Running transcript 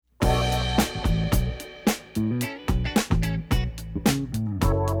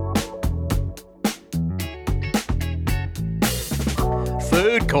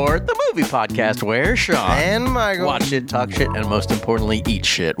Court, the movie podcast where Sean And Michael. watch shit, talk shit, and most importantly, eat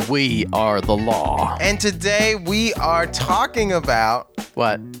shit. We are the law. And today we are talking about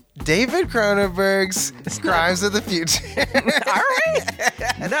What? David Cronenberg's Crimes of the Future. Are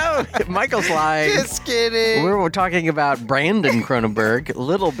we? No, Michael's lying. Just kidding. We're talking about Brandon Cronenberg,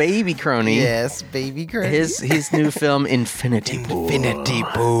 little baby crony. Yes, baby Cronenberg. His new film, Infinity Pool. Infinity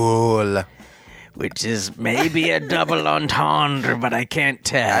Pool. Which is maybe a double entendre, but I can't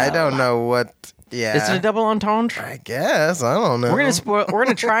tell. I don't know what. Yeah. Is it a double entendre? I guess. I don't know. We're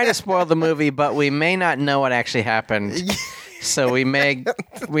gonna try to spoil the movie, but we may not know what actually happened. So we may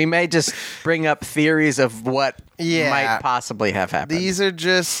just bring up theories of what might possibly have happened. We're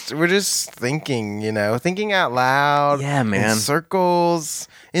just thinking, thinking out loud. Yeah, man. In circles,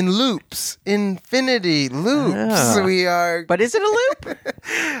 in loops, infinity loops. Yeah. We are. But is it a loop?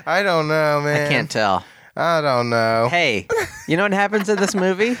 I don't know, man. I can't tell. I don't know. Hey, you know what happens in this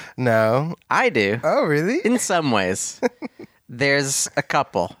movie? No. I do. Oh, really? In some ways. There's a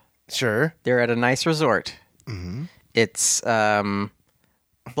couple. Sure. They're at a nice resort. Mm-hmm. It's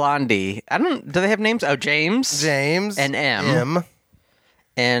Blondie. Do they have names? Oh, James. James. And M.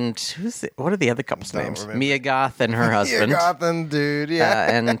 And what are the other couple's names? Remember. Mia Goth and her husband. Mia Goth and dude, yeah.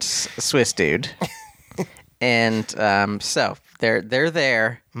 And Swiss dude. And so they're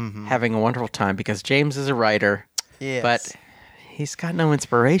there having a wonderful time because James is a writer. Yes. But he's got no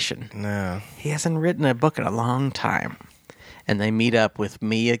inspiration. No. He hasn't written a book in a long time. And they meet up with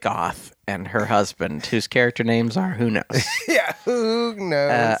Mia Goth and her husband, whose character names are who knows. Yeah, who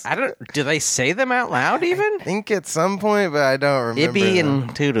knows? Do they say them out loud even? I think at some point, but I don't remember. Ibby them.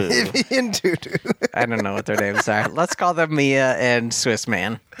 and Tudu. Ibby and Tudu. I don't know what their names are. Let's call them Mia and Swiss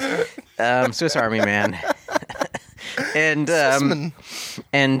Man. Swiss Army Man. And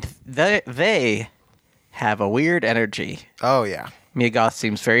they have a weird energy. Oh, yeah. Mia Goth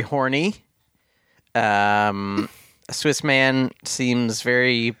seems very horny. Swiss Man seems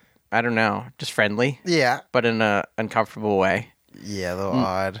very, I don't know, just friendly. Yeah. But in a uncomfortable way. Yeah, a little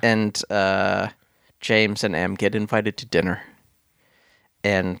odd. And James and M get invited to dinner.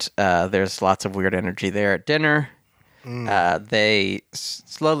 And there's lots of weird energy there at dinner. They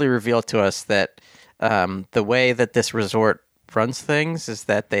slowly reveal to us that the way that this resort runs things is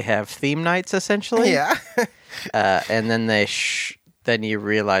that they have theme nights, essentially. Yeah. And then then you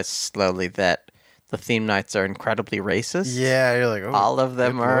realize slowly that the theme nights are incredibly racist. Yeah, you're like, oh, all of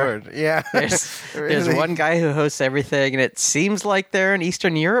them are. Lord. Yeah. There's Really? one guy who hosts everything, and it seems like they're in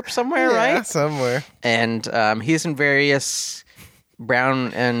Eastern Europe somewhere, Yeah, right? somewhere. And he's in various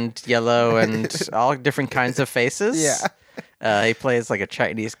brown and yellow and all different kinds of faces. Yeah. He plays like a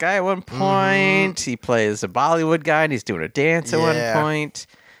Chinese guy at one point. He plays a Bollywood guy, and he's doing a dance at Yeah. one point.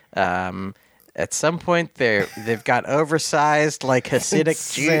 At some point, they've got oversized, like Hasidic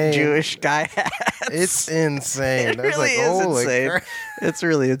Insane. Jewish guy hats. It's insane. It I was really like, is holy insane. crap. It's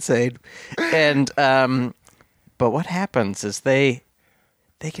really insane. And but what happens is they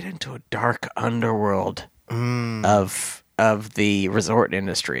get into a dark underworld of the resort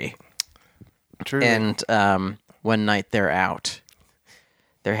industry. True. And one night they're out.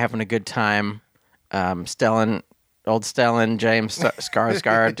 They're having a good time. Old Stellan, James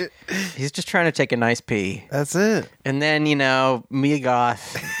Skarsgård, he's just trying to take a nice pee. That's it. And then, Mia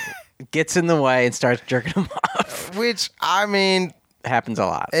Goth gets in the way and starts jerking him off. Which, I mean, Happens a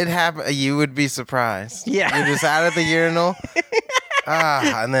lot. it happened. You would be surprised. Yeah. You're just out at the urinal.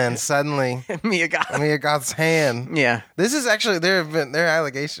 And then suddenly, Mia Goth. Mia Goth's hand. Yeah. This is actually, there are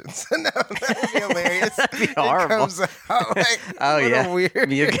allegations. No, that would be hilarious. That'd be It horrible. comes out like, Oh, what yeah. a weird.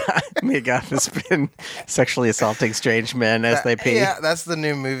 Mia Goth has been sexually assaulting strange men as they pee. Yeah, that's the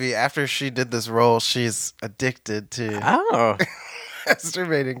new movie. After she did this role, she's addicted to Oh,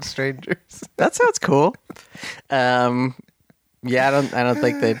 masturbating strangers. that sounds cool. Yeah, I don't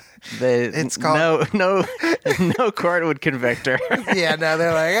think they It's called- no court would convict her. Yeah, now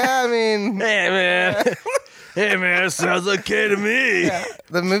they're like, I mean, Hey man, sounds okay to me.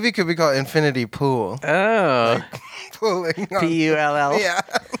 the movie could be called Infinity Pool. Oh, Pooling. on- Pull. Yeah.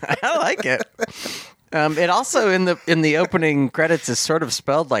 I like it. It also in the opening credits is sort of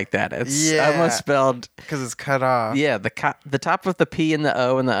spelled like that. It's Yeah. almost spelled. Because it's cut off. Yeah, the top of the P and the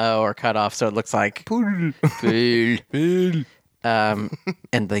O are cut off, so it looks like Pool. Pool.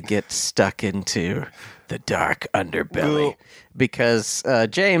 And they get stuck into the dark underbelly because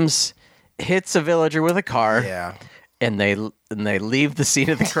James hits a villager with a car. Yeah. And they leave the scene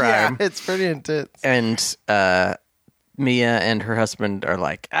of the crime. Yeah, it's pretty intense. And Mia and her husband are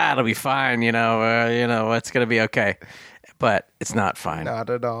like, it'll be fine, it's going to be okay. But it's not fine. Not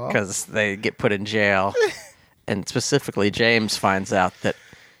at all. Because they get put in jail. And specifically, James finds out that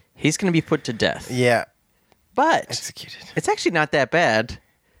he's going to be put to death. Yeah. But Executed. it's actually not that bad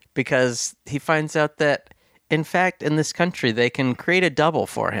because he finds out that, in fact, in this country, they can create a double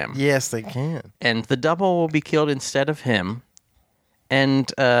for him. Yes, they can. And the double will be killed instead of him.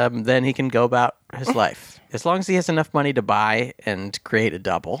 And then he can go about his life. As long as he has enough money to buy and create a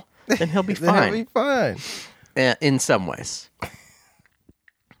double, then he'll be Then fine. he'll be fine. In some ways.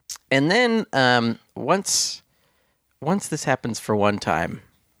 And then once this happens for one time,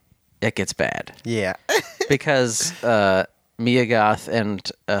 it gets bad. Yeah. Because Mia Goth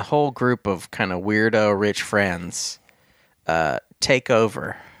and a whole group of kind of weirdo rich friends take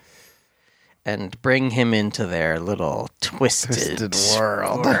over and bring him into their little twisted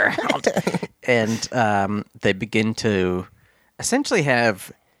world. And they begin to essentially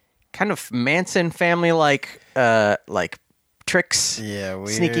have kind of Manson family-like tricks. Yeah, weird.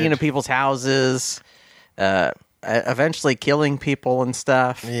 Sneaking into people's houses, eventually killing people and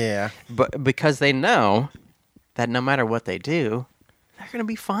stuff. Yeah. But because they know that no matter what they do, they're going to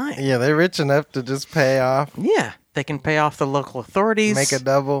be fine. Yeah, they're rich enough to just pay off, Yeah, they can pay off the local authorities. make a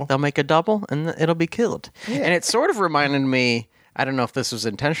double. They'll make a double, and it'll be killed. And it sort of reminded me, I don't know if this was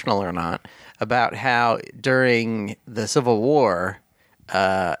intentional or not, about how during the Civil War,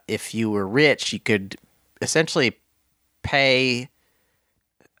 if you were rich, you could essentially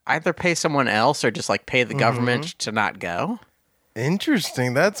either pay someone else or just like pay the government to not go.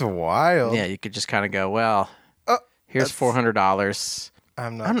 Interesting. That's wild. Yeah, you could just kind of go, well, Oh, here's $400.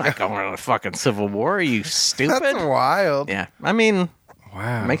 I'm I'm not going to the fucking Civil War. Are you stupid? That's wild. Yeah, I mean,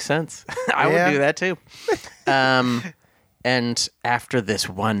 Wow. makes sense. I Yeah. would do that too. And after this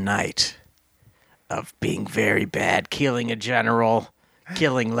one night of being very bad, killing a general,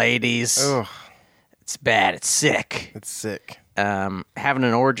 killing ladies, Ugh, it's bad. It's sick. it's sick. Having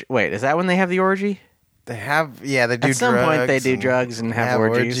an orgy. Wait, is that when they have the orgy? They do drugs. At some point, they do and drugs and have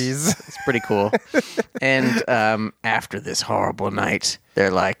orgies. orgies. It's pretty cool. And after this horrible night,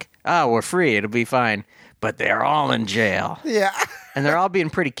 they're like, "Oh, we're free. It'll be fine." But they're all in jail, Yeah. and they're all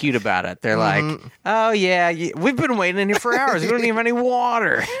being pretty cute about it. They're like, "Oh yeah, we've been waiting in here for hours. We don't even have any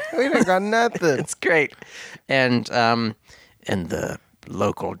water." We don't got nothing. It's great. And the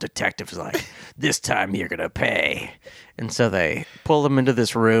local detective's like, "This time you're gonna pay." And so they pull them into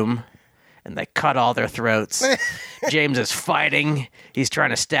this room and they cut all their throats. James is fighting. He's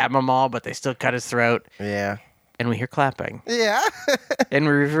trying to stab them all, but they still cut his throat. Yeah. And we hear clapping. Yeah. And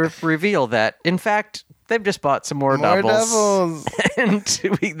we reveal that, in fact, they've just bought some more More doubles. doubles. And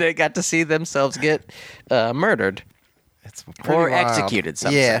they got to see themselves get murdered. It's Or pretty wild. executed,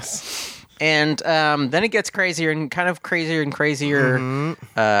 some say. Yes. And then it gets crazier and crazier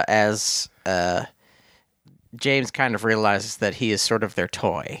as James kind of realizes that he is sort of their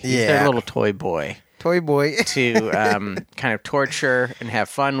toy. He's their Yeah. little toy boy Toy boy. to kind of torture and have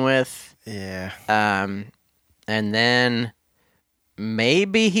fun with. Yeah. And then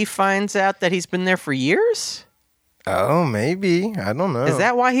maybe he finds out that he's been there for years? Oh, maybe. I don't know. Is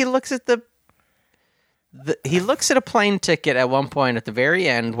that why he looks at he looks at a plane ticket at one point at the very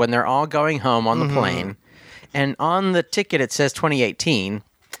end when they're all going home on the plane, and on the ticket it says 2018,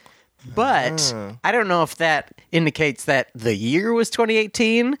 but I don't know if that indicates that the year was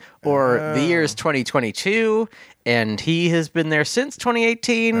 2018 or the year is 2022 and he has been there since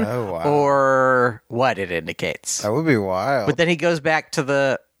 2018 Oh, wow. or what it indicates. That would be wild. But then he goes back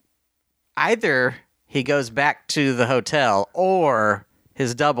to either he goes back to the hotel or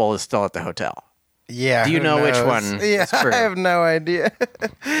his double is still at the hotel. Yeah. Do you who know which knows? one Yeah, is true? I have no idea.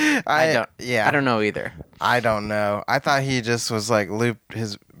 I don't. Yeah. I don't know either. I don't know. I thought he just was like looped.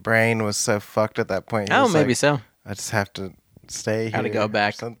 His brain was so fucked at that point. He Oh, was maybe like, so. I just have to stay here. Gotta go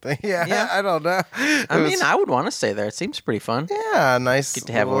back. Or something. Yeah, Yeah. I don't know. I mean, I would want to stay there. It seems pretty fun. yeah, nice. Get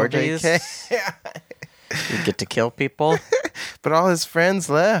to have little orgies. vacay. Yeah. You get to kill people. But all his friends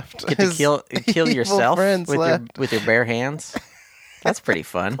left. Get to His kill evil yourself friends with left. your bare hands. That's pretty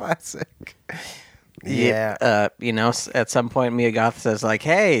fun. Classic. Yeah. At some point, Mia Goth says like,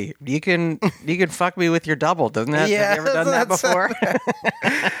 "Hey, you can fuck me with your double, doesn't that? Yeah, Have you ever done that that's-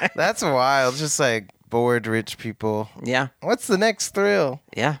 before?" That's wild. Just like bored rich people. Yeah, What's the next thrill?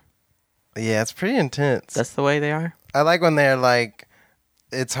 yeah. Yeah, it's pretty intense. That's the way they are. I like when they're like,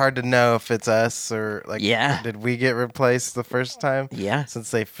 it's hard to know if it's us or like, Yeah. did we get replaced the first time? Yeah,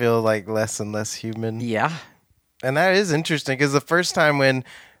 Since they feel like less and less human. yeah, And that is interesting because the first time when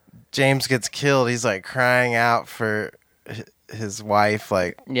James gets killed, he's like crying out for his wife,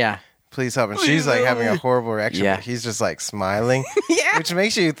 like, yeah. please help. And she's like having a horrible reaction. Yeah. But he's just like smiling, Yeah. which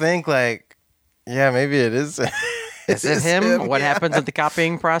makes you think like, yeah, maybe it is. Is it him? What Yeah. happens at the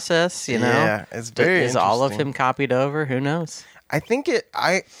copying process? You know, Yeah, it's very is all of interesting. him copied over? Who knows? I think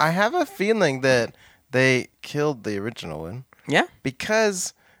I have a feeling that they killed the original one Yeah.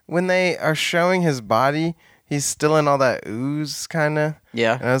 because when they are showing his body, he's still in all that ooze kind of.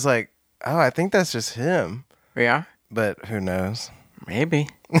 Yeah. And I was like, oh, I think that's just him. Yeah. But who knows? Maybe.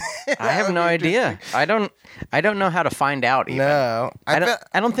 I have no idea. I don't know how to find out even. No, I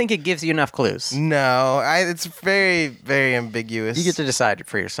don't think it gives you enough clues. No, it's very, very ambiguous. You get to decide it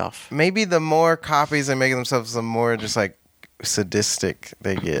for yourself. Maybe the more copies they make of themselves, the more just like sadistic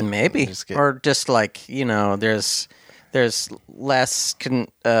they get. Maybe. Or just like, there's less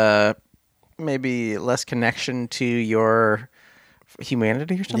maybe less connection to your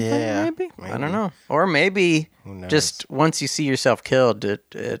humanity or something. Yeah, maybe. I don't know. Or maybe just once you see yourself killed, it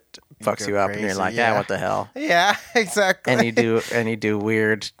fucks you up crazy, and you're like, yeah. what the hell? Yeah, exactly. And you do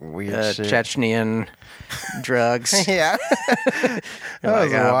weird shit. Chechenian drugs. Yeah. You're That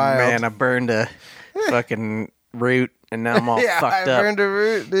was wild. man, I burned a fucking root and now I'm all Yeah, fucked I up. burned a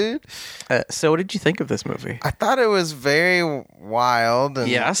root, dude. So what did you think of this movie? I thought it was very wild. And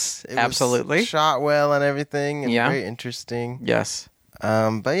Yes, it was absolutely. shot well and everything, and Yeah. very interesting. Yes.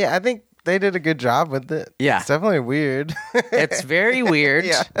 But yeah, I think they did a good job with it. Yeah. It's definitely weird. It's very weird.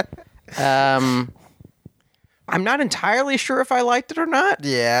 Yeah. I'm not entirely sure if I liked it or not.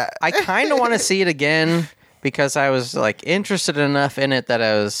 Yeah. I kind of want to see it again because I was like interested enough in it that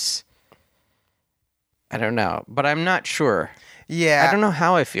I don't know, but I'm not sure. Yeah. I don't know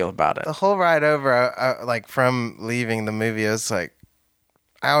how I feel about it. The whole ride over, like from leaving the movie, I was like,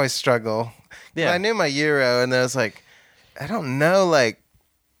 I always struggle. 'Cause Yeah. I knew my Euro, and then I was like, I don't know, like,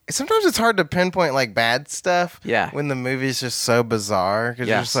 sometimes it's hard to pinpoint like bad stuff. Yeah. When the movie's just so bizarre, because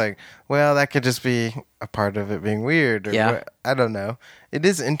you're Yes. just like, well, that could just be a part of it being weird. Or Yeah. what- I don't know. It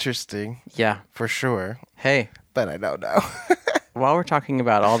is interesting Yeah. for sure, Hey, but I don't know. while we're talking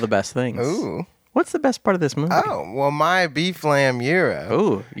about all the best things, Ooh. what's the best part of this movie? Oh, well, my beef lamb Euro.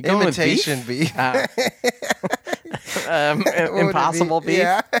 Ooh, you going with Imitation beef. Ah. What would it be? Impossible beef.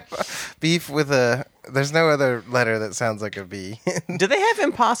 Yeah. Beef with there's no other letter that sounds like a B. Do they have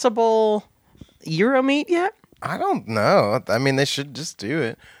Impossible Euro meat yet? I don't know. I mean, they should just do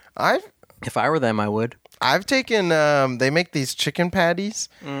it. If I were them, I would. I've taken they make these chicken patties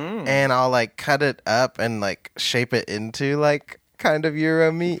and I'll like cut it up and like shape it into like kind of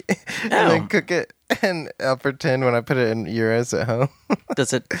Euro meat and then cook it, and I'll pretend when I put it in Euros at home.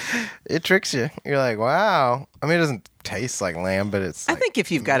 Does it? It tricks you. You're like, wow. I mean, it doesn't taste like lamb, but it's I like, think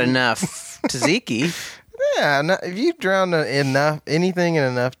if you've got enough tzatziki, yeah, if you drown anything in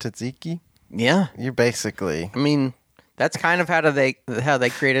enough tzatziki, yeah. you're basically I mean, that's kind of how they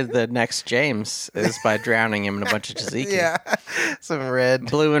created the next James is by drowning him in a bunch of tzatziki. yeah, some red.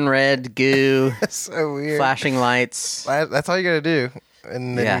 Blue and red goo, So weird. flashing lights. That's all you got to do,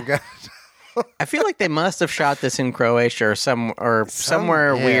 and then Yeah. you got. I feel like they must have shot this in Croatia or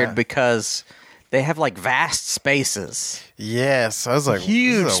somewhere yeah. weird because they have like vast spaces, Yes, I was like,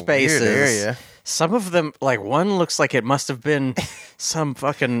 huge this is a weird spaces. area. Some of them, like one looks like it must have been some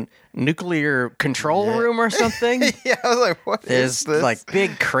fucking nuclear control room or something. Yeah, I was like, what There's is this? like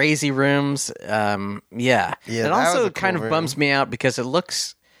big crazy rooms. Yeah. Yeah, It that also was a kind cool of bums me out because it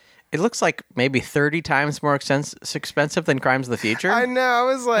looks like maybe 30 times more expensive than Crimes of the Future. I know. I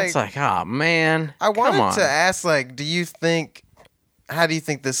was like, It's like, oh man. I wanted come on. to ask, like, how do you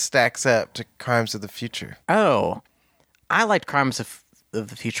think this stacks up to Crimes of the Future? Oh, I liked Crimes of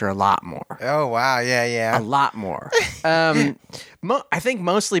the Future a lot more. Oh wow, yeah, A yeah, lot more. I think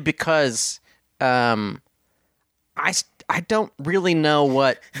mostly because I don't really know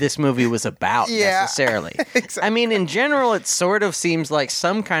what this movie was about Yeah. necessarily. Exactly. I mean, in general, it sort of seems like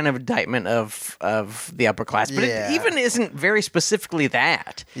some kind of indictment of the upper class, but Yeah. it even isn't very specifically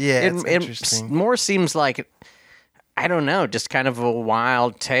that. Yeah, it, it's it interesting. more seems like, I don't know, just kind of a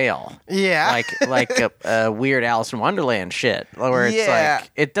wild tale. Yeah. like a weird Alice in Wonderland shit, where it's Yeah.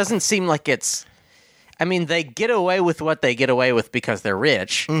 like it doesn't seem like it's. I mean, they get away with what they get away with because they're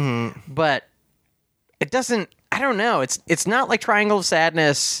rich, but it doesn't. I don't know. It's not like Triangle of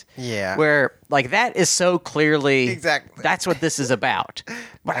Sadness, Yeah. where like that is so clearly Exactly. that's what this is about.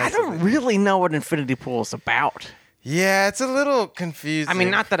 But I don't really know what Infinity Pool is about. Yeah, it's a little confusing. I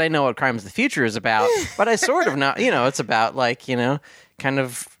mean, not that I know what Crimes of the Future is about, but I sort of know. It's about like kind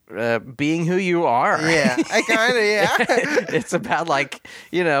of being who you are. Yeah, I kind of yeah. It's about like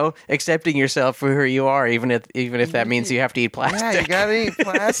accepting yourself for who you are, even if that means you have to eat plastic. Yeah, you gotta eat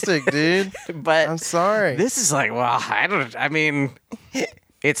plastic, dude. But I'm sorry. this is like, well, I mean,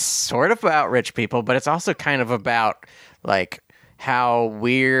 it's sort of about rich people, but it's also kind of about like how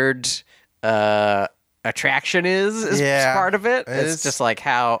weird attraction is Yeah, part of it. it It's is. just like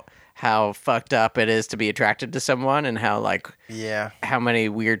how how fucked up it is to be attracted to someone, and how how many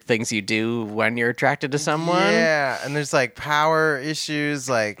weird things you do when you're attracted to someone. Yeah, and there's like power issues,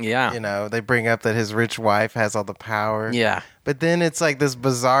 they bring up that his rich wife has all the power. Yeah. But then it's like this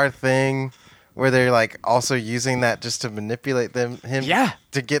bizarre thing where they're like also using that just to manipulate him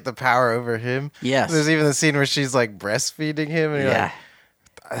to get the power over him. Yes. There's even the scene where she's like breastfeeding him, and you're like,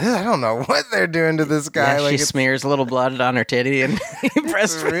 I don't know what they're doing to this guy. Yeah, she smears a little blood on her titty and he breastfeeds.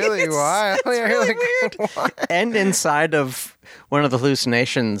 It's really wild. It's really weird. What? And inside of one of the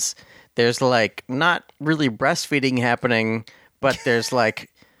hallucinations, there's like not really breastfeeding happening, but there's like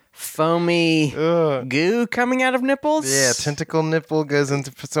foamy goo coming out of nipples. Yeah, tentacle nipple goes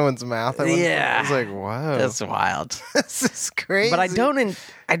into someone's mouth. Yeah. I was like, whoa. That's wild. This is crazy. But I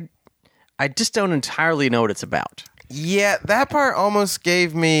just don't entirely know what it's about. Yeah, that part almost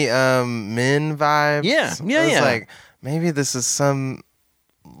gave me Min vibes. Yeah. I was like, maybe this is some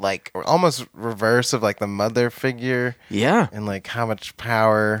like almost reverse of like the mother figure. Yeah. And like how much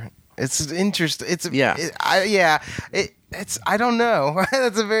power. It's interesting. It's I don't know.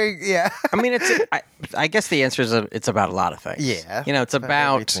 That's a very I mean, I guess the answer is it's about a lot of things. Yeah. It's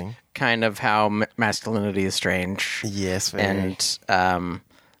about kind of how masculinity is strange. Yes, very. And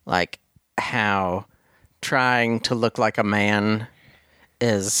like how trying to look like a man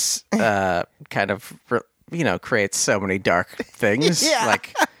is kind of creates so many dark things. Yeah.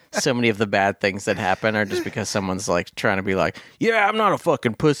 Like so many of the bad things that happen are just because someone's like trying to be like, yeah, I'm not a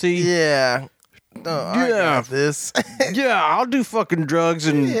fucking pussy. Yeah. No, I got this. Yeah, I'll do fucking drugs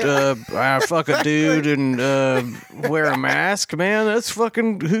and fuck a dude and wear a mask, man. That's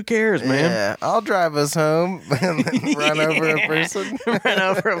fucking, who cares, man? Yeah, I'll drive us home and then run over a person. Run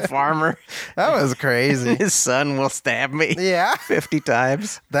over a farmer. That was crazy. His son will stab me. Yeah. 50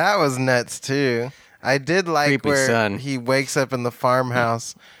 times. That was nuts, too. I did like Creepy where son. he wakes up in the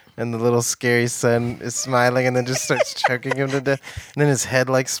farmhouse and the little scary son is smiling and then just starts choking him to death. And then his head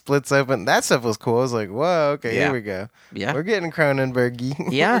like splits open. That stuff was cool. I was like, whoa, okay, here we go. Yeah. We're getting Cronenberg-y.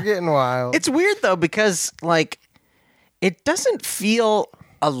 Yeah. We're getting wild. It's weird, though, because, like, it doesn't feel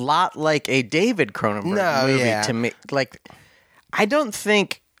a lot like a David Cronenberg movie to me. Like, I don't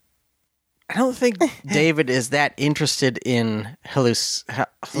think David is that interested in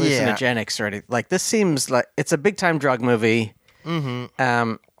hallucinogenics or anything. Like, this seems like it's a big-time drug movie.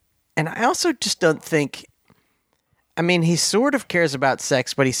 Mm-hmm. And I also just don't think. I mean, he sort of cares about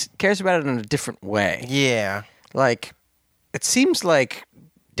sex, but he cares about it in a different way. Yeah. Like, it seems like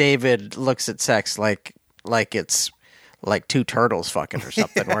David looks at sex like it's like two turtles fucking or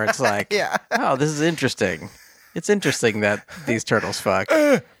something, where it's like, oh, this is interesting. It's interesting that these turtles fuck.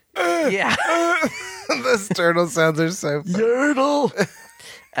 Yeah. Those turtle sounds are so funny.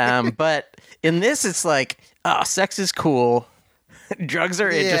 Yurtle. But in this, it's like, oh, sex is cool. Drugs are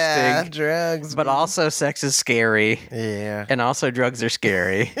interesting. Yeah, drugs. But also sex is scary. Yeah. And also drugs are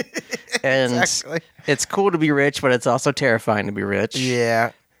scary. And Exactly. it's cool to be rich, but it's also terrifying to be rich.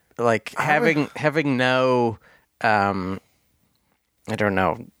 Yeah. Like having no I don't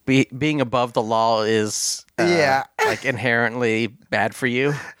know. Being above the law is like inherently bad for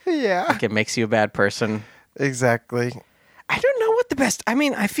you. Yeah. Like it makes you a bad person. Exactly. I don't know what the best. I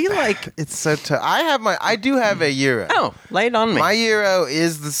mean, I feel like It's so tough. I do have a Euro. oh, lay it on me. My Euro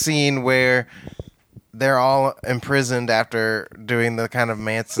is the scene where they're all imprisoned after doing the kind of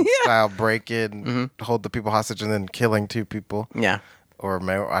Manson style break-in, hold the people hostage, and then killing two people. Yeah. Or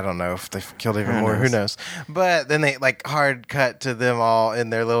I don't know if they've killed even more. Who knows? But then they like hard cut to them all in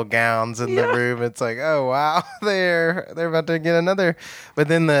their little gowns in the room. It's like, oh wow, they're about to get another. But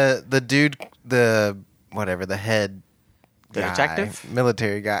then the dude, the head. The detective?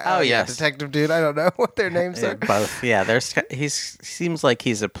 Military guy. Oh, yes. Detective dude. I don't know what their names are. Both. Yeah, he seems like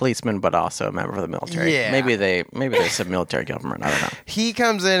he's a policeman, but also a member of the military. Yeah. Maybe they said military government. I don't know. He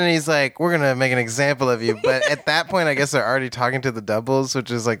comes in and he's like, we're going to make an example of you. But at that point, I guess they're already talking to the doubles, which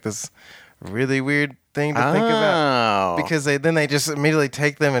is like this really weird thing to think about. Because they just immediately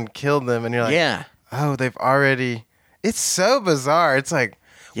take them and kill them. And you're like, oh, they've already. It's so bizarre. It's like,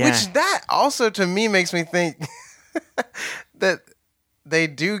 which that also to me makes me think. That they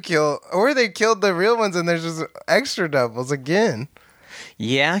do kill, or they killed the real ones, and there's just extra doubles again.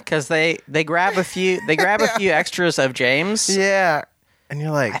 Yeah, because they grab a few extras of James. Yeah, and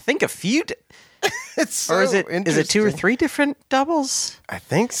you're like, I think a few. It's so or is it 2 or 3 different doubles? I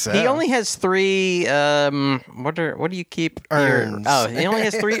think so. He only has 3. What do you keep? Urns. He only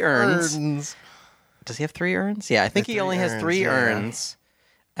has 3 urns. Urns. Does he have 3 urns? Yeah, I think he only has 3 urns.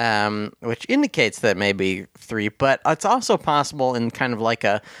 Which indicates that maybe 3, but it's also possible in kind of like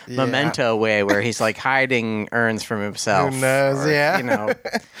a Memento way where he's like hiding urns from himself. Who knows? Or,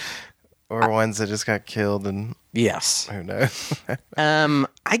 or ones that just got killed and Yes. who knows.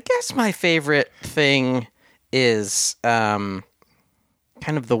 I guess my favorite thing is kind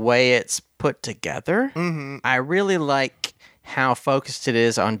of the way it's put together. Mm-hmm. I really like how focused it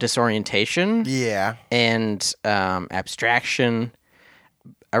is on disorientation. Yeah. And abstraction.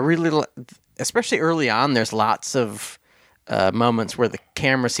 I really, especially early on, there's lots of moments where the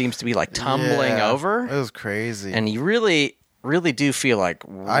camera seems to be like tumbling over. It was crazy. And you really do feel like,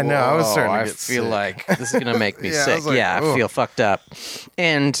 I know, I was starting to get feel sick. like this is going to make me Yeah, I sick. was like, I ugh. feel fucked up.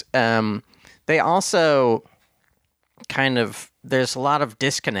 And they also kind of, there's a lot of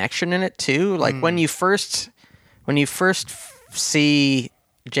disconnection in it too. Like when you first see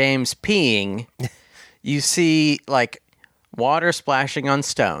James peeing, you see like water splashing on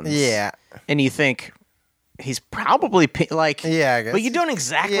stones. Yeah. And you think he's probably like, Yeah, I guess. but you don't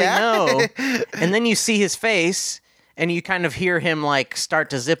exactly Yeah. know. And then you see his face and you kind of hear him like start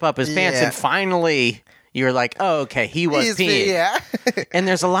to zip up his pants Yeah. and finally you're like, oh, okay, he was peeing. Yeah. And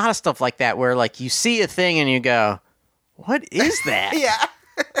there's a lot of stuff like that where like you see a thing and you go, what is that? Yeah.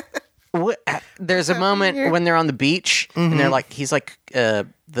 There's a moment when they're on the beach and they're like, he's like,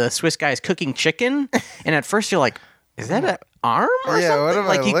 the Swiss guy is cooking chicken. And at first you're like, is that an arm or Yeah, something? what am I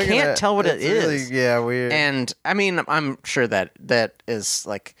Like you looking can't at? tell what It's it is. really, yeah, weird. And I mean, I'm sure that is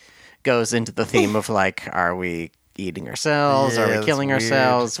like goes into the theme of like, are we eating ourselves? Yeah, Are we that's killing weird.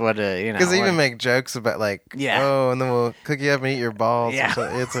 ourselves? What you know? Because they even what- make jokes about like, Yeah. oh, and then we'll cook you up and eat your balls. Yeah.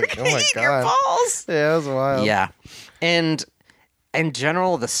 It's like, oh my Eat your god. balls. Yeah, it was wild. Yeah, and in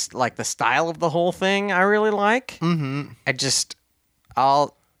general, the style of the whole thing, I really like. Mm-hmm.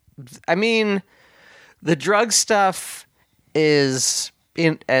 I mean, the drug stuff is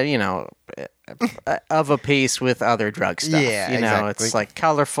of a piece with other drug stuff. Yeah, you know, exactly. it's like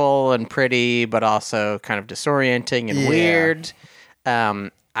colorful and pretty, but also kind of disorienting and Yeah. weird.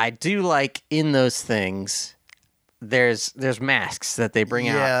 I do like in those things. There's masks that they bring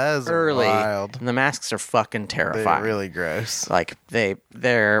Yeah, out that is early, wild. and the masks are fucking They're terrifying. really gross. Like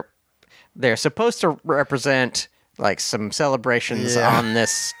they're supposed to represent like some celebrations Yeah. on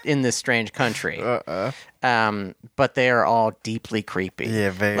this in this strange country. But they are all deeply creepy. Yeah,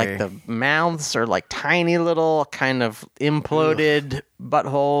 very. Like the mouths are like tiny little kind of imploded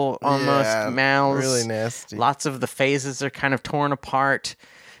butthole almost Yeah, mouths. really nasty. Lots of the phases are kind of torn apart.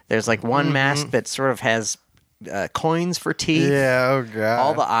 There's like one mask that sort of has coins for teeth. Yeah, oh god.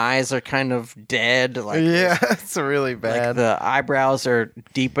 All the eyes are kind of dead. Like yeah, it's really like bad. the eyebrows are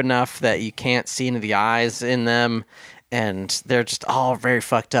deep enough that you can't see into the eyes in them, and they're just all very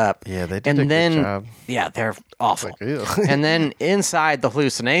fucked up. Yeah, they did and a good then, job. Yeah, they're awful. Like, ew. And then inside the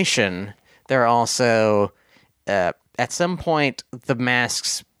hallucination, they're also at some point the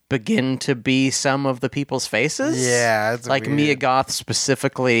masks begin to be some of the people's faces. Yeah, it's like weird. Mia Goth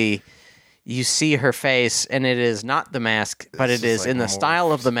specifically. You see her face, and it is not the mask, but it just is like in the morphs.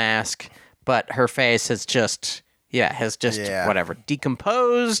 style of the mask. But her face has just, Yeah. whatever,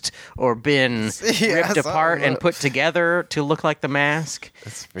 decomposed or been Yeah, ripped something apart and like- put together to look like the mask.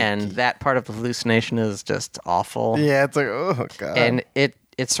 That's freaky. And that part of the hallucination is just awful. Yeah, it's like, oh god. And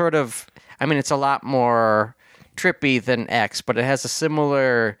it's sort of, I mean, it's a lot more trippy than X, but it has a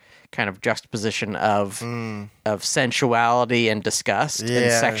similar kind of juxtaposition of sensuality and disgust and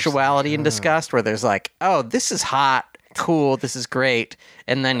Yeah, sexuality and disgust, where there's like, oh, this is hot, cool, this is great,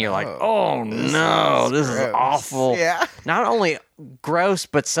 and then you're like, oh no, this is gross. awful. Yeah. Not only gross,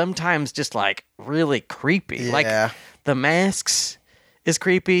 but sometimes just like really creepy. Yeah. Like the masks is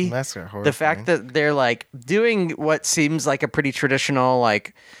creepy. Masks are The fact that they're like doing what seems like a pretty traditional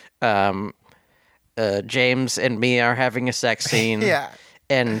like James and Mia are having a sex scene. Yeah.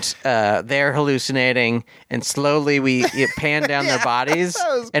 And they're hallucinating, and slowly it pan down their bodies, that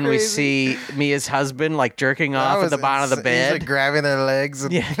was and we crazy. see Mia's husband like jerking off at the bottom of the He's bed, like grabbing their legs.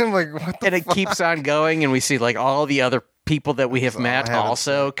 And Yeah. I'm like, what the and it keeps on going, and we see like all the other people that we have met having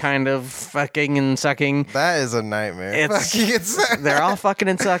also kind of fucking and sucking. That is a nightmare. It's they're all fucking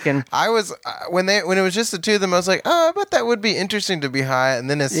and sucking. I was when it was just the two of them. I was like, oh, I bet that would be interesting to be high. And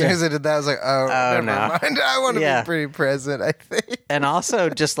then as soon Yeah. as I did that, I was like, oh never no. mind. I want to Yeah. be pretty present. I think. And also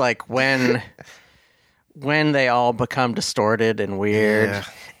just like when they all become distorted and weird, Yeah.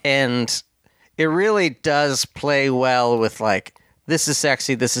 and it really does play well with like, this is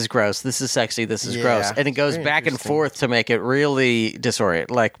sexy, this is gross, this is sexy, this is Yeah. gross, and it goes Very back and interesting. forth to make it really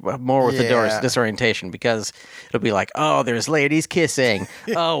more with the Yeah. disorientation, because it'll be like, oh, there's ladies kissing,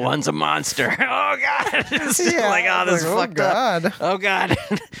 oh, one's a monster, oh god, it's just Yeah, like, oh, this is like, fucked up, God. oh god,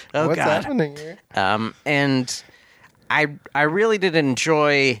 oh What's god. happening here? And I really did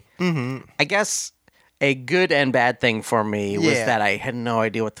enjoy. Mm-hmm. I guess a good and bad thing for me was Yeah. that I had no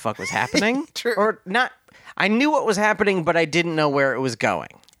idea what the fuck was happening. True. Or not. I knew what was happening, but I didn't know where it was going.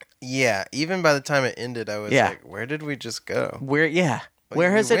 Yeah, even by the time it ended, I was like, "Where did we just go? Where We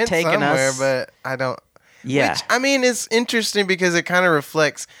has it went taken somewhere, us? But I don't. Yeah. Which, I mean, it's interesting because it kind of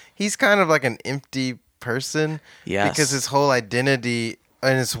reflects. He's kind of like an empty person. Yes. Because his whole identity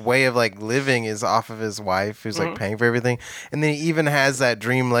and his way of like living is off of his wife, who's like paying for everything. And then he even has that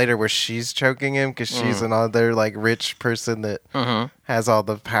dream later where she's choking him because she's an other like rich person that has all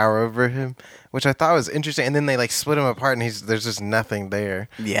the power over him, which I thought was interesting. And then they like split him apart, and there's just nothing there.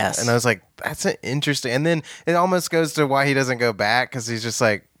 Yes. And I was like, that's an interesting. And then it almost goes to why he doesn't go back, because he's just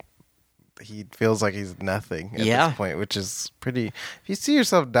like, he feels like he's nothing at this point, which is pretty. If you see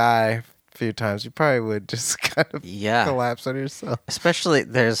yourself die a few times, you probably would just kind of collapse on yourself. Especially,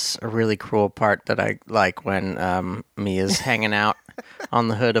 there's a really cruel part that I like when Mia's hanging out on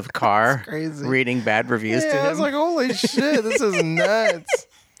the hood of a car, crazy. reading bad reviews to him. I was like, holy shit, this is nuts.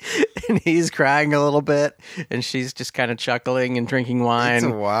 And he's crying a little bit, and she's just kind of chuckling and drinking wine. It's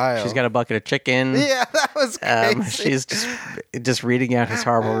wild. She's got a bucket of chicken. Yeah, that was crazy. She's just reading out his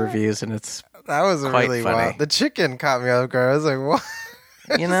horrible reviews, and it's that was quite really funny. wild. The chicken caught me off guard. I was like,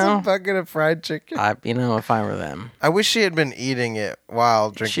 what? You know, a bucket of fried chicken. if I were them, I wish she had been eating it while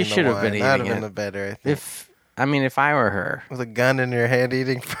drinking she should the have been wine. That would eating have been it. better, I think. If I were her, With a gun in your hand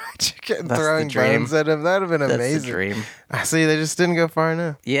eating fried chicken, That's throwing the dream. bones at him, that would have been that's amazing. the dream. I see, they just didn't go far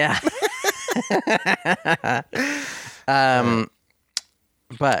enough. Yeah.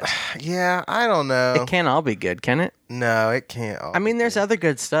 But Yeah, I don't know. it can't all be good, can it? No, it can't. All I mean, there's other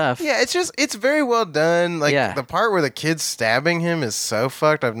good stuff. Yeah, it's very well done. Like Yeah. the part where the kid's stabbing him is so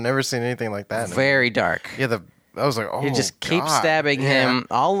fucked. I've never seen anything like that. Very dark. Yeah, I was like, oh, You just keep God. stabbing Yeah. him.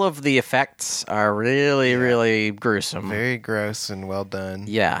 All of the effects are really, really gruesome. Very gross and well done.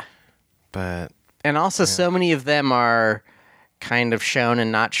 Yeah. But And also, so many of them are kind of shown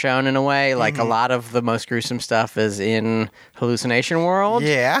and not shown in a way. Like, a lot of the most gruesome stuff is in Hallucination World.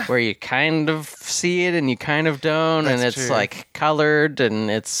 Yeah. Where you kind of see it and you kind of don't. And That's it's, true. like, colored and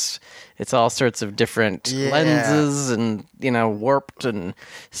it's all sorts of different Yeah. lenses and, warped. And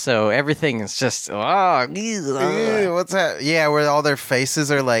so everything is just, ew, what's that? Yeah, where all their faces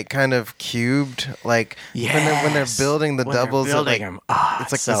are like kind of cubed. Like when they're building the When they're doubles, building like, them. Oh,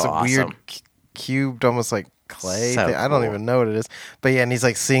 it's like so this awesome. weird cubed, almost like clay. So thing. I don't cool. even know what it is. But yeah, and he's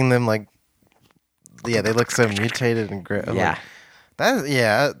like seeing them like, yeah, they look so mutated and great. Yeah.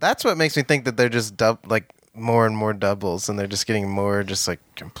 That's what makes me think that they're just like more and more doubles, and they're just getting more just like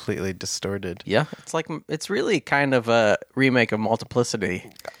completely distorted. Yeah, it's really kind of a remake of Multiplicity.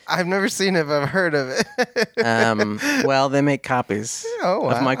 I've never seen it, but I've heard of it. Well, they make copies Oh,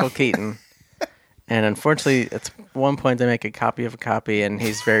 of wow. Michael Keaton, and unfortunately, at one point they make a copy of a copy, and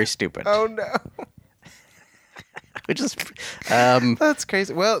he's very stupid, Oh no, which is that's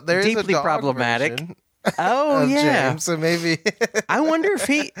crazy. Well, there is a deeply dog problematic. version Oh of yeah, James, so maybe. I wonder if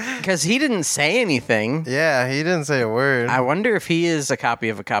because he didn't say anything. Yeah, he didn't say a word. I wonder if he is a copy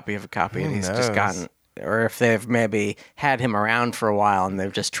of a copy of a copy, and he's just knows? gotten, or if they've maybe had him around for a while and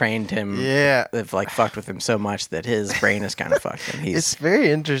they've just trained him. Yeah. They've like fucked with him so much that his brain is kind of fucked, and It's he's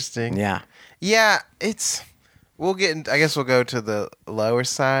very interesting. yeah. Yeah, it's. We'll get. I guess we'll go to the lower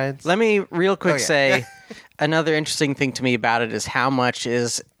sides. Let me real quick Oh, yeah. say another interesting thing to me about it is how much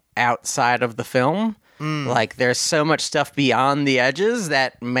is outside of the film. Like there's so much stuff beyond the edges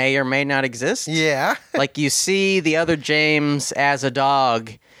that may or may not exist. Yeah. Like you see the other James as a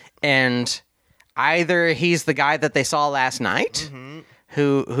dog, and either he's the guy that they saw last night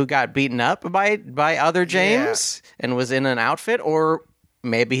who got beaten up by other James and was in an outfit, or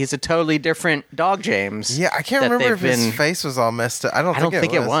maybe he's a totally different dog James. Yeah, I can't that remember they've if his been- face was all messed up. I don't I don't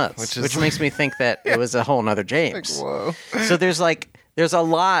think it was, which makes me think that it was a whole nother James. whoa. So there's a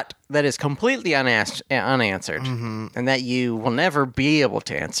lot that is completely unanswered, and that you will never be able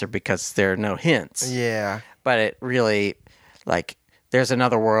to answer because there are no hints. Yeah. But it really, like, there's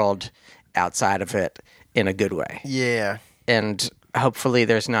another world outside of it in a good way, Yeah. and hopefully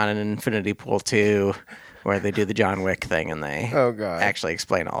there's not an Infinity Pool 2 where they do the John Wick thing and they Oh god. actually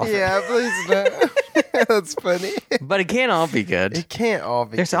explain all of it. Yeah, please no. That's funny. But it can't all be good. It can't all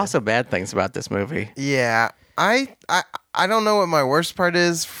be. There's good. also bad things about this movie. Yeah. I don't know what my worst part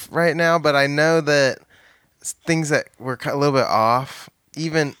is right now, but I know that things that were a little bit off,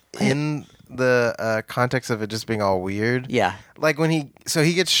 even in the context of it just being all weird. Yeah, Like when he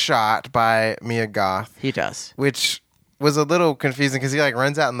gets shot by Mia Goth, he does. which was a little confusing because he like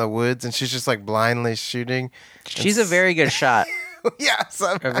runs out in the woods and she's just like blindly shooting. She's a very good shot. Yeah,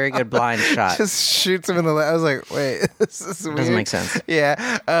 somehow. A very good blind shot. Just shoots him in the leg. I was like, wait, this is weird. Doesn't make sense.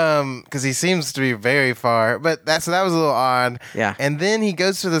 Yeah, because he seems to be very far. But that was a little odd. Yeah. And then he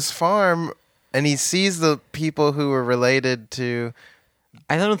goes to this farm and he sees the people who were related to.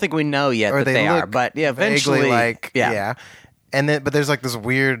 I don't think we know yet Or that they are, look but yeah, eventually, vaguely like yeah. And then, but there's like this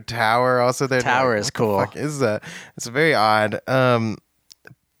weird tower also there. Tower like, is what cool. The fuck is that? It's very odd.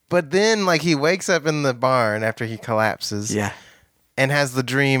 But then like he wakes up in the barn after he collapses. Yeah. And has the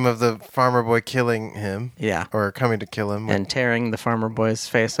dream of the farmer boy killing him. Yeah. Or coming to kill him. And tearing the farmer boy's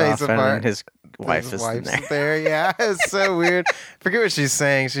face off, apart. and his wife is in there. Yeah, it's so weird. Forget what she's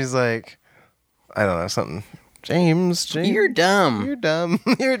saying. She's like, I don't know, something. James. You're dumb. You're dumb.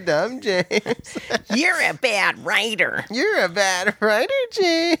 You're dumb, James. You're a bad writer. You're a bad writer,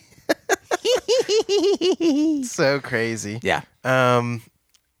 James. So crazy. Yeah.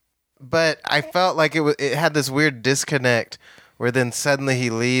 But I felt like it had this weird disconnect where then suddenly he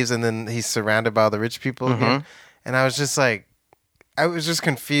leaves and then he's surrounded by all the rich people again. And I was just like, I was just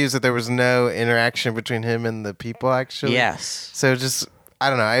confused that there was no interaction between him and the people actually. Yes. So just, I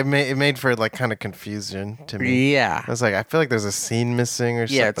don't know. It made for like kind of confusion to me. Yeah. I was like, I feel like there's a scene missing or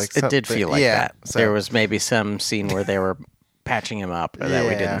Yeah, something. it did feel like that. So, There was maybe some scene where they were patching him up that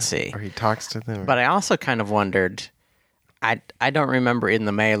we didn't see. Or he talks to them. But I also kind of wondered, I don't remember in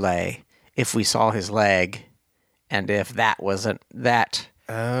the melee if we saw his leg and if that wasn't that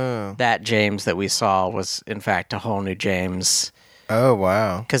James that we saw was in fact a whole new James. Oh,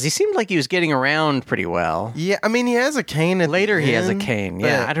 wow. Because he seemed like he was getting around pretty well. Yeah, I mean, he has a cane at Later the he has a end, cane.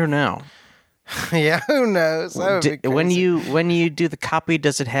 Yeah, I don't know. Yeah, who knows? When you do the copy,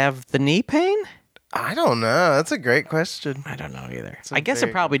 does it have the knee pain? I don't know. That's a great question. I don't know either. a I guess it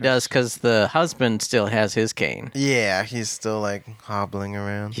very probably good does because the husband still has his cane. Yeah, he's still like hobbling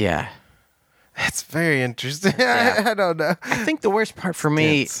around. Yeah. That's very interesting. Yeah. I don't know. I think the worst part for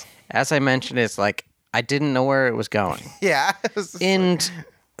me, Tense. as I mentioned, is like I didn't know where it was going. Yeah. It was just And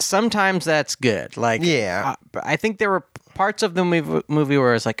sometimes that's good. Like, Yeah. I think there were parts of the movie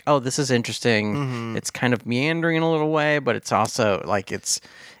where it's like, oh, this is interesting. Mm-hmm. It's kind of meandering in a little way, but it's also like it's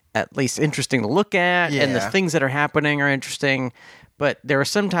at least interesting to look at, and the Yeah. things that are happening are interesting. But there were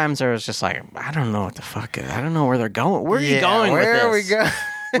some times where I was just like, I don't know what the fuck. I don't know where they're going. Where are you going with this? Where are we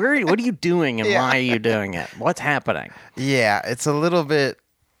going? What are you doing, and Yeah. why are you doing it? What's happening? Yeah, it's a little bit.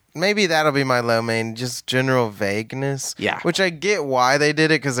 Maybe that'll be my low main, just general vagueness. Yeah. Which I get why they did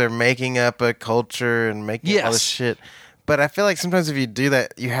it because they're making up a culture and making all this Yes. shit. But I feel like sometimes if you do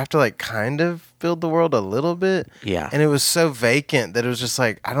that, you have to like kind of build the world a little bit. Yeah. And it was so vacant that it was just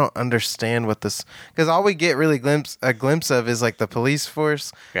like, I don't understand what this. Because all we get really a glimpse of is like the police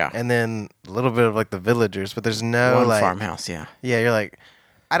force. Yeah. And then a little bit of like the villagers. But there's no One like. farmhouse, yeah. Yeah, you're like,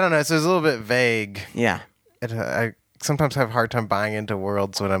 I don't know. So it's a little bit vague. Yeah. I sometimes have a hard time buying into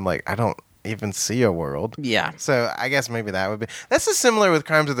worlds when I'm like, I don't even see a world. Yeah. So I guess maybe that would be. That's just similar with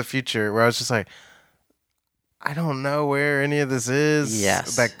Crimes of the Future, where I was just like, I don't know where any of this is.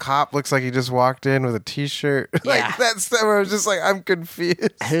 Yes. That cop looks like he just walked in with a T-shirt. Like Yeah. that's where I was just like, I'm confused.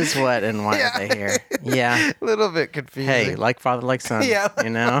 Who's what and why are they here? Yeah. A little bit confusing. Hey, like father, like son. Yeah.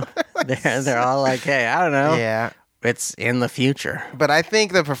 You know? They're all like, hey, I don't know. Yeah. It's in the future. But I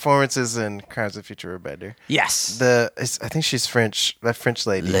think the performances in Crimes of the Future were better. Yes. I think she's French. That French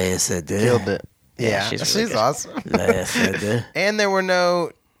lady killed it. Yeah, she's really good. awesome. And there were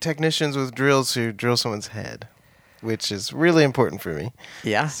no technicians with drills who drill someone's head, which is really important for me.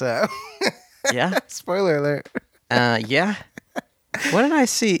 Yeah. So, Yeah. spoiler alert. Yeah. What did I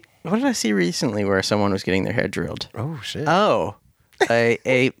see? What did I see recently where someone was getting their head drilled? Oh shit! Oh,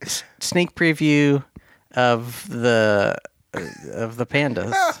 a sneak preview of the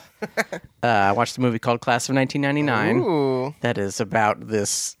pandas. I watched a movie called Class of 1999. Ooh. That is about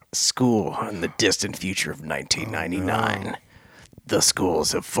this school in the distant future of 1999. Oh, no. The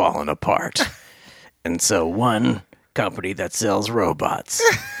schools have fallen apart. And so one company that sells robots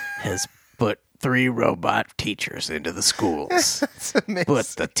has put 3 robot teachers into the schools. That's amazing. But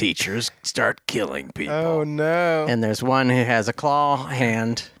the teachers start killing people. Oh no! And there's one who has a claw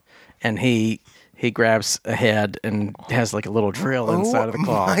hand, and he grabs a head and has like a little drill inside of the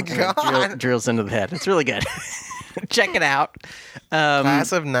claw. my And it God. drills into the head. It's really good. Check it out.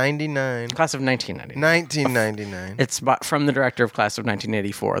 Class of '99. Class of 1999. 1999. It's from the director of Class of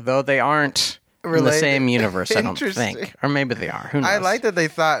 1984, though they aren't in the Related. same universe, I don't Interesting. think. Or maybe they are. Who knows? I like that they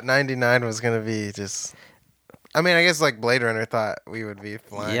thought '99 was gonna be just. I mean, I guess like Blade Runner thought we would be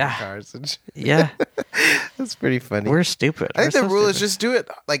flying Yeah. cars and shit. Yeah. That's pretty funny. We're stupid. I think We're the so rule is stupid. just do it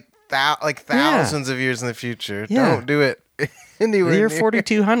like thousands of years in the future. Yeah. Don't do it anywhere. The year near-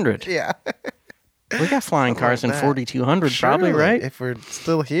 4200. Yeah. We got flying cars in that. 4200, probably, right? If we're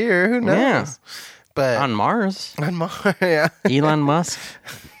still here, who knows? Yeah. But On Mars. on Mars, yeah. Elon Musk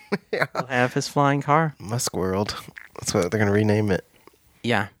Yeah. will have his flying car. Musk World. That's what they're going to rename it.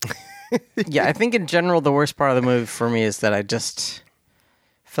 Yeah. Yeah, I think in general the worst part of the movie for me is that I just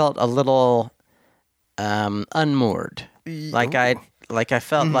felt a little unmoored. Like I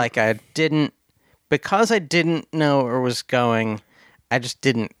felt like I didn't, because I didn't know where it was going, I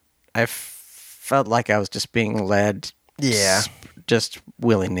felt like I was just being led just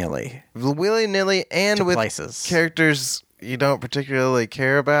willy-nilly Willy-nilly and to with places. characters you don't particularly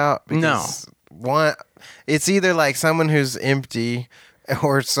care about. Because one, it's either like someone who's empty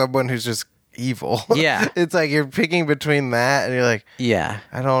or someone who's just evil. Yeah. It's like you're picking between that and you're like, Yeah.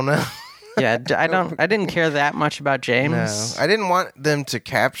 I don't know. Yeah, I didn't care that much about James. No. I didn't want them to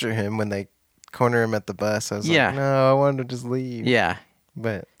capture him when they corner him at the bus. I was Yeah. like, no, I wanted to just leave. Yeah.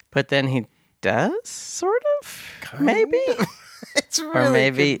 But Then he does, sort of? Maybe? it's really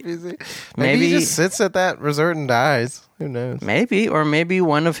maybe- confusing. maybe- he just sits at that resort and dies. Who knows? Maybe. Or maybe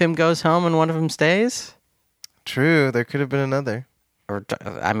one of him goes home and one of them stays. True, there could have been another. Or,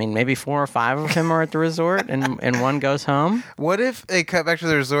 I mean, maybe 4 or 5 of them are at the resort and one goes home. What if they cut back to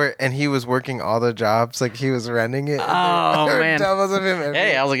the resort and he was working all the jobs, like he was running it? Oh, There were man. doubles of him.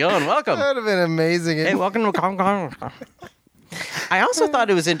 Hey, how's it going? Welcome. That would have been amazing. Hey, welcome to Kong Kong. I also thought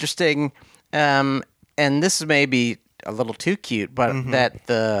it was interesting, and this may be a little too cute, but that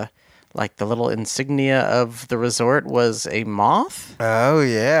the little insignia of the resort was a moth, Oh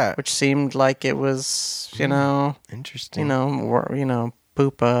yeah, which seemed like it was, interesting.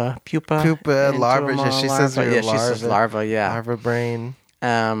 pupa Pupa, into larva. a Yeah, she larva. says you're Yeah, a she says larva. Yeah. larva brain.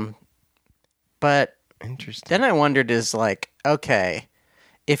 But Interesting. then I wondered, is like, okay,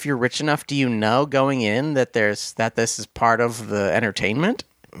 if you're rich enough, do you know going in that this is part of the entertainment?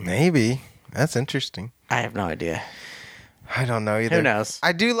 Maybe that's interesting. I have no idea. I don't know either. Who knows?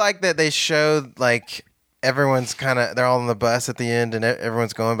 I do like that they showed like everyone's they're all on the bus at the end and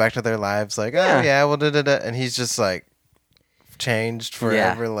everyone's going back to their lives. Like, Yeah. oh yeah, well, and he's just like changed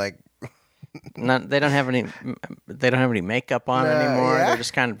forever. Like, They don't have any makeup on No, anymore. yeah. They're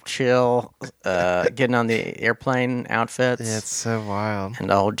just kind of chill, getting on the airplane outfits. yeah, it's so wild.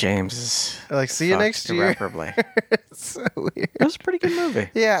 And old James is Like, see you fucked next year. irreparably. It's so weird. It was a pretty good movie.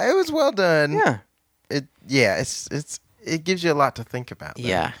 Yeah, it was well done. Yeah. It gives you a lot to think about. though.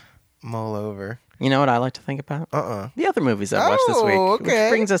 Yeah. Mull over. You know what I like to think about? The other movies I've watched this week. Oh, okay. Which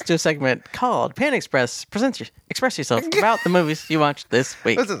brings us to a segment called Pan Express Express yourself about the movies you watched this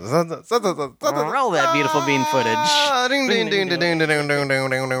week. Roll that beautiful bean footage.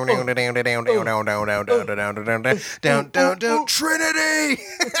 Trinity!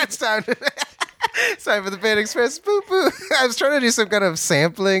 It's time for the Pan Express. Boo boo. I was trying to do some kind of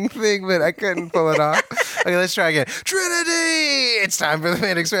sampling thing, but I couldn't pull it off. Okay, let's try again. Trinity! It's time for the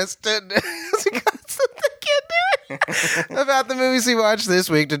Pan Express. I can't do it. About the movies we watched this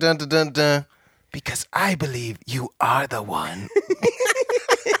week. Dun, dun, dun, dun. Because I believe you are the one.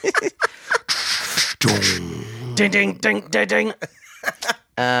 Ding, ding, ding, ding, ding.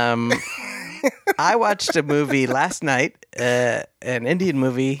 I watched a movie last night, an Indian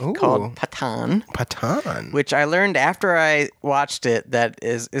movie called Pathaan. Pathaan. Which I learned after I watched it that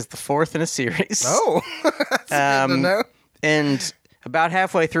is the fourth in a series. Oh, that's good to know. And about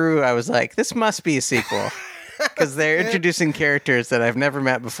halfway through, I was like, this must be a sequel. Because they're introducing characters that I've never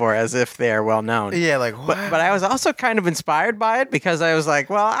met before as if they are well known. Yeah, like, what? But I was also kind of inspired by it because I was like,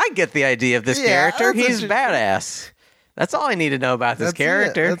 well, I get the idea of this character. that's He's badass. That's all I need to know about this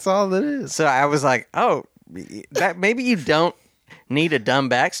character. That's all it is. So I was like, oh, that maybe you don't need a dumb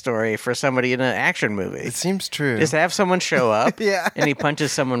backstory for somebody in an action movie. It seems true. Just have someone show up Yeah. and he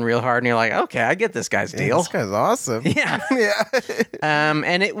punches someone real hard and you're like, okay, I get this guy's deal. This guy's awesome. Yeah. Yeah.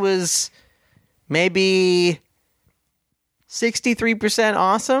 And it was maybe 63%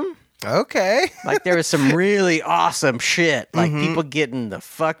 awesome. Okay. Like there was some really awesome shit. Like people getting the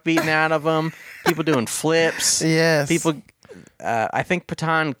fuck beaten out of them. People doing flips. Yes. People, I think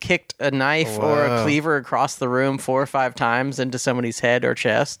Pathaan kicked a knife or a Whoa. cleaver across the room 4 or 5 times into somebody's head or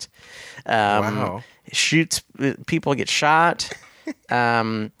chest. Wow. Shoots, people get shot.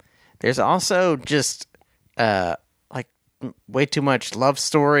 There's also just like way too much love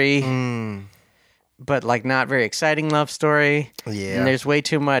story. But like not very exciting love story. Yeah. And there's way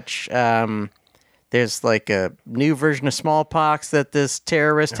too much. There's like a new version of smallpox that this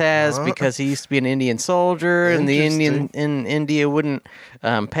terrorist has because he used to be an Indian soldier, and the Indian in India wouldn't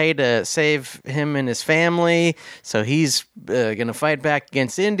pay to save him and his family, so he's gonna fight back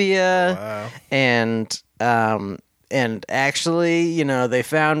against India. Wow. And and actually, you know, they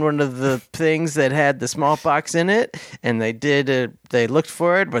found one of the things that had the smallpox in it, and they looked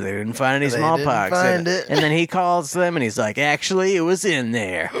for it, but they didn't find any smallpox. Find it. And then he calls them, and he's like, actually, it was in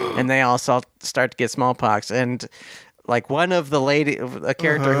there. And they all start to get smallpox. And like one of a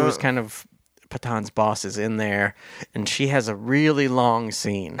character who was kind of Patan's boss is in there, and she has a really long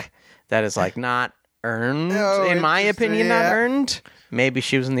scene that is like not earned, in my opinion, not earned. Maybe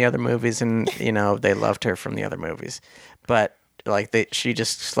she was in the other movies, and you know they loved her from the other movies, but like she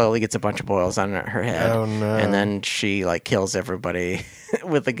just slowly gets a bunch of boils on her head, and then she like kills everybody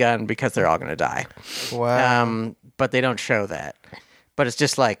with a gun because they're all gonna die. Wow. But they don't show that. But it's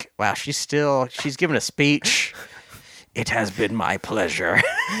just like, wow, she's giving a speech. It has been my pleasure.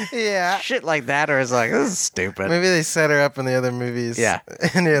 Yeah. Shit like that, or it's like, this is stupid. Maybe they set her up in the other movies. Yeah.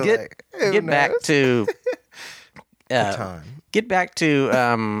 And you're like, get back to time. Get back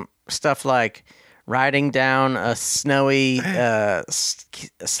to stuff like riding down a snowy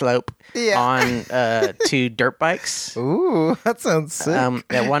slope on two dirt bikes. Ooh, that sounds sick.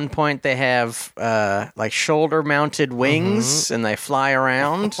 At one point, they have like shoulder-mounted wings, and they fly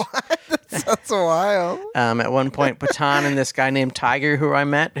around. What? That sounds wild. At one point, Patan and this guy named Tiger, who I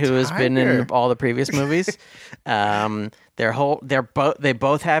met, who has been in all the previous movies. They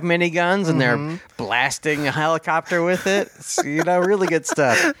both have miniguns, and they're blasting a helicopter with it. It's, really good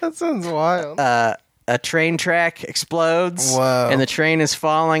stuff. That sounds wild. A train track explodes, Whoa. and the train is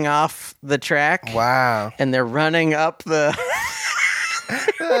falling off the track. Wow. And they're running up the.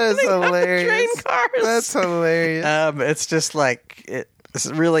 That is hilarious. Train cars. That's hilarious. It's just like it's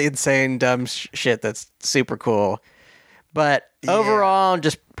really insane, dumb shit that's super cool. But overall,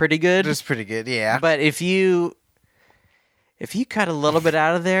 just pretty good. Just pretty good, yeah. But if you cut a little bit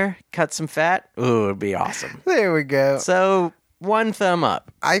out of there, cut some fat, ooh, it'd be awesome. There we go. So 1 thumb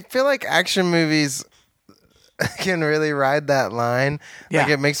up. I feel like action movies can really ride that line. Yeah.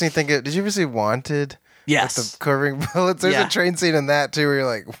 Like it makes me think of, did you ever see Wanted? Yes. With the quivering bullets. There's a train scene in that too where you're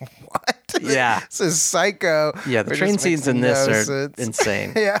like, what? Yeah. This is psycho. Yeah, the train scenes in this are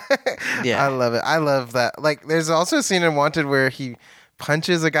insane. Yeah. Yeah. I love it. I love that. Like there's also a scene in Wanted where he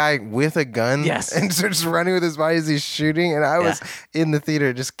punches a guy with a gun and starts running with his body as he's shooting, and I was in the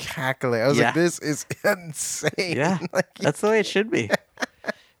theater just cackling. I was like, this is insane. Yeah. Like, that's the way it should be.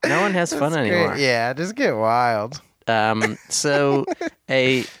 No one has fun anymore. Great. Yeah, just get wild. So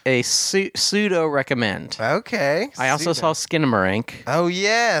a pseudo recommend. Okay. I also saw Skinamarink. Oh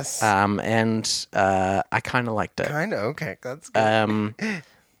yes. And I kind of liked it. Kind of okay. That's good.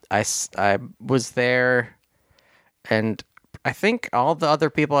 I was there, and I think all the other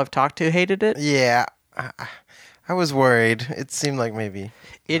people I've talked to hated it. Yeah, I was worried. It seemed like maybe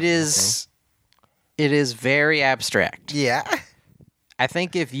it is. It is very abstract. Yeah. I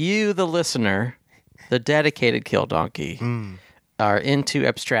think if you, the listener, the dedicated Kill Donkey, are into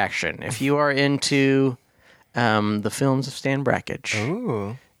abstraction, if you are into the films of Stan Brakhage,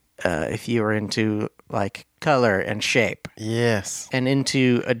 if you are into like color and shape, yes, and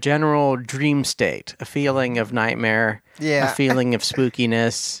into a general dream state, a feeling of nightmare, a feeling of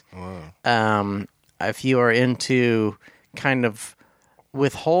spookiness, if you are into kind of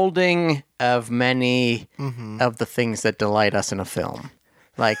withholding of many of the things that delight us in a film.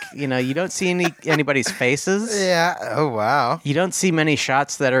 Like, you don't see anybody's faces. Yeah. Oh, wow. You don't see many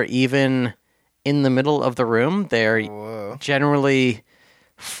shots that are even in the middle of the room. They're generally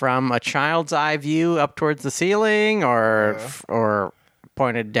from a child's eye view up towards the ceiling or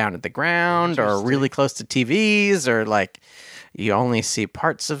pointed down at the ground or really close to TVs, or like you only see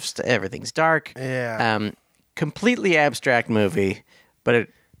parts of everything's dark. Yeah. Completely abstract movie, but it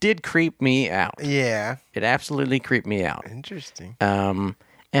did creep me out. Yeah. It absolutely creeped me out. Interesting.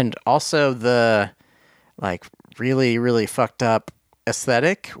 And also the like really, really fucked up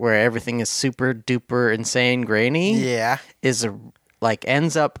aesthetic where everything is super duper insane grainy. Yeah.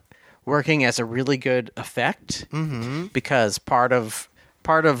 Ends up working as a really good effect because part of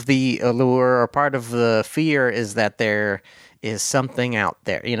the allure or part of the fear is that there is something out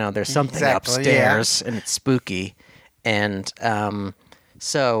there. There's something upstairs and it's spooky. And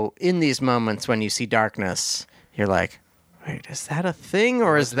so in these moments when you see darkness, you're like, wait, is that a thing,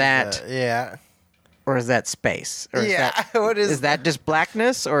 or is that or is that space? Or what is that just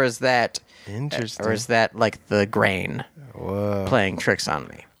blackness, or is that interesting? Or is that like the grain playing tricks on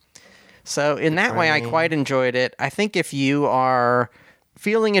me? So in that way, I quite enjoyed it. I think if you are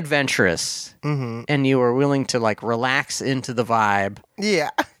feeling adventurous and you are willing to like relax into the vibe,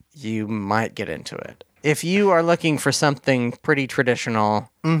 you might get into it. If you are looking for something pretty traditional,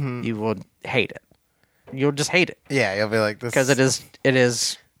 you will hate it. You'll just hate it. Yeah, you'll be like this because it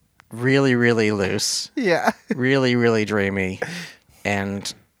is really, really loose, Yeah. really, really dreamy,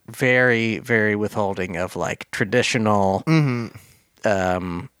 and very, very withholding of like traditional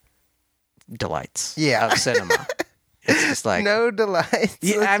delights Yeah. of cinema. It's just like No delights.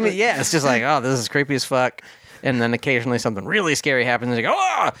 yeah, I mean, yeah, it's just like, oh, this is creepy as fuck. And then occasionally something really scary happens, and you go,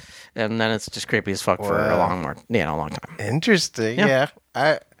 oh! And then it's just creepy as fuck for a long time. Interesting. Yeah.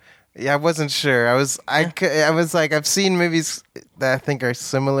 I wasn't sure. I was like, I've seen movies that I think are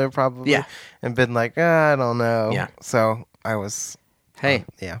similar, probably. Yeah. And been like, I don't know. Yeah. So I was. Hey,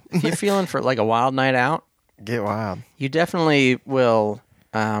 Yeah. if you're feeling for like a wild night out, Get wild. you definitely will.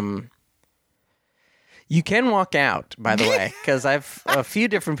 You can walk out, by the way, because a few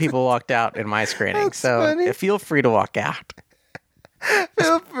different people walked out in my screening. That's so funny. feel free to walk out,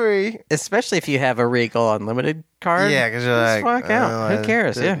 Feel free. especially if you have a Regal Unlimited card. Yeah, because you're just like, walk out. Who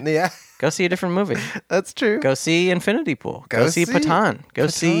cares? Yeah. Yeah. Go see a different movie. That's true. Go see Infinity Pool. Go Go see see Patan. Go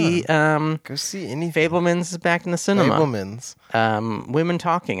see Go see anything. Fableman's is back in the cinema. Fablemans. Women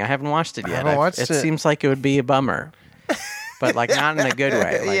Talking. I haven't watched it yet. haven't watched it it. seems like it would be a bummer, but like not in a good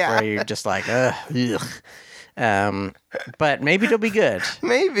way. Like Yeah. where you're just like, ugh. But maybe it'll be good.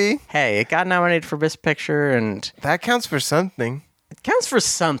 Maybe. Hey, it got nominated for Best Picture, and That counts for something. it counts for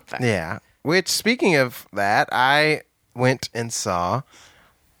something. Yeah. Which, speaking of that, I went and saw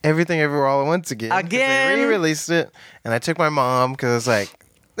Everything Everywhere All at Once again. 'Cause Again? They re-released it, and I took my mom because I was like,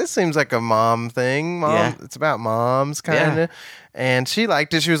 this seems like a mom thing. Mom, Yeah. It's about moms, kind Yeah. of. And she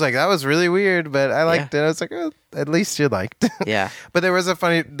liked it. She was like, that was really weird, but I liked it. I was like, oh, at least you liked it. Yeah. But there was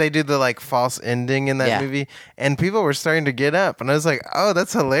they did the like false ending in that Yeah. movie, and people were starting to get up. And I was like, oh,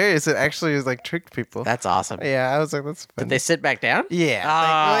 that's hilarious. It actually was like tricked people. That's awesome. Yeah, I was like, that's funny. Did they sit back down? Yeah.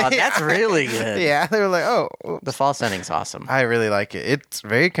 Oh, thankfully. that's really good. Yeah, they were like, oh, The false ending's awesome. I really like it. It's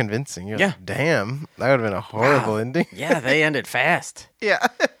very convincing. You're Yeah. like, damn, that would have been a horrible ending. Yeah, they ended fast. Yeah,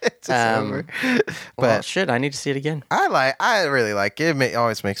 it's just over. Well, But shit, I need to see it again. I really like it. It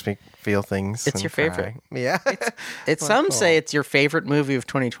always makes me feel things. It's and your favorite. cry. Yeah, Some say it's your favorite movie of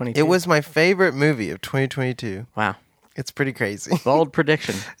 2022. it was my favorite movie of 2022. Wow. It's pretty crazy. Bold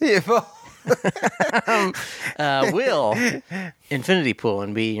prediction. Yeah, well, Will Infinity Pool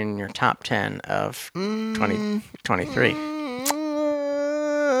and be in your top 10 of 2023?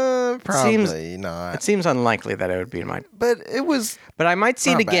 probably not. It seems unlikely that it would be in mine. But it was But I might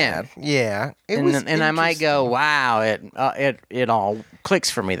see it not again. bad. Yeah, it And, was. and I might interesting. go, wow, it all clicks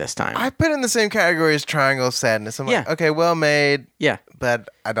for me this time. I put it in the same category as Triangle of Sadness. I'm like, Yeah. okay, well made. yeah. But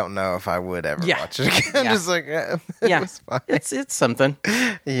I don't know if I would ever Yeah. watch it again. I'm Yeah. just like, it Yeah. was fine. It's something.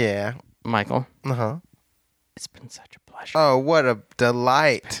 Yeah. Michael, Uh-huh. it's been such a pleasure. Oh, what a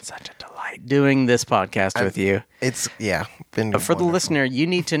delight. Such a delight doing this podcast with you. It's, yeah. Been For the wonderful. listener, you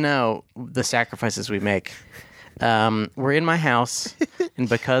need to know the sacrifices we make. We're in my house, and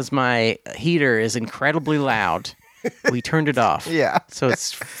because my heater is incredibly loud, we turned it off. Yeah. So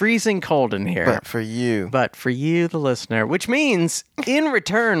it's freezing cold in here. But for you. But for you, the listener, which means in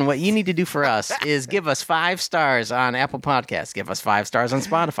return, what you need to do for us is give us 5 stars on Apple Podcasts, give us 5 stars on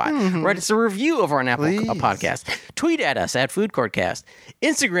Spotify, write us a review over on Apple Please. Podcast, tweet at us at Food Court Cast,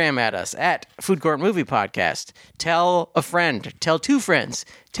 Instagram at us at Food Court Movie Podcast, tell a friend, tell 2 friends,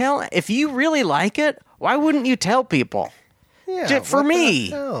 if you really like it, why wouldn't you tell people? Yeah, For what the me,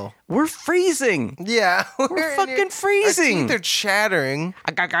 hell? we're freezing. Yeah. We're fucking Our freezing. teeth are chattering.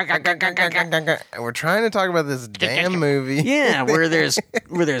 And we're trying to talk about this damn movie. Yeah, where there's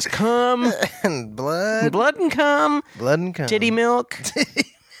cum, And blood. blood and cum, Blood and cum. titty milk,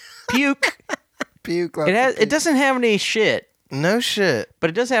 puke. Puke. It doesn't have any shit, No shit. but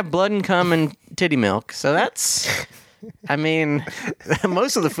it does have blood and cum and titty milk. So that's, I mean,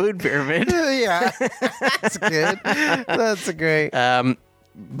 most of the food pyramid. Yeah. That's good. That's great.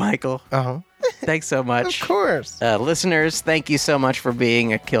 Michael, Uh-huh. thanks so much. Of course. Listeners, thank you so much for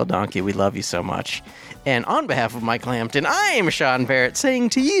being a kill donkey. We love you so much. And on behalf of Michael Hampton, I am Sean Barrett saying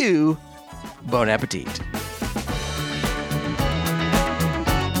to you, bon appetit.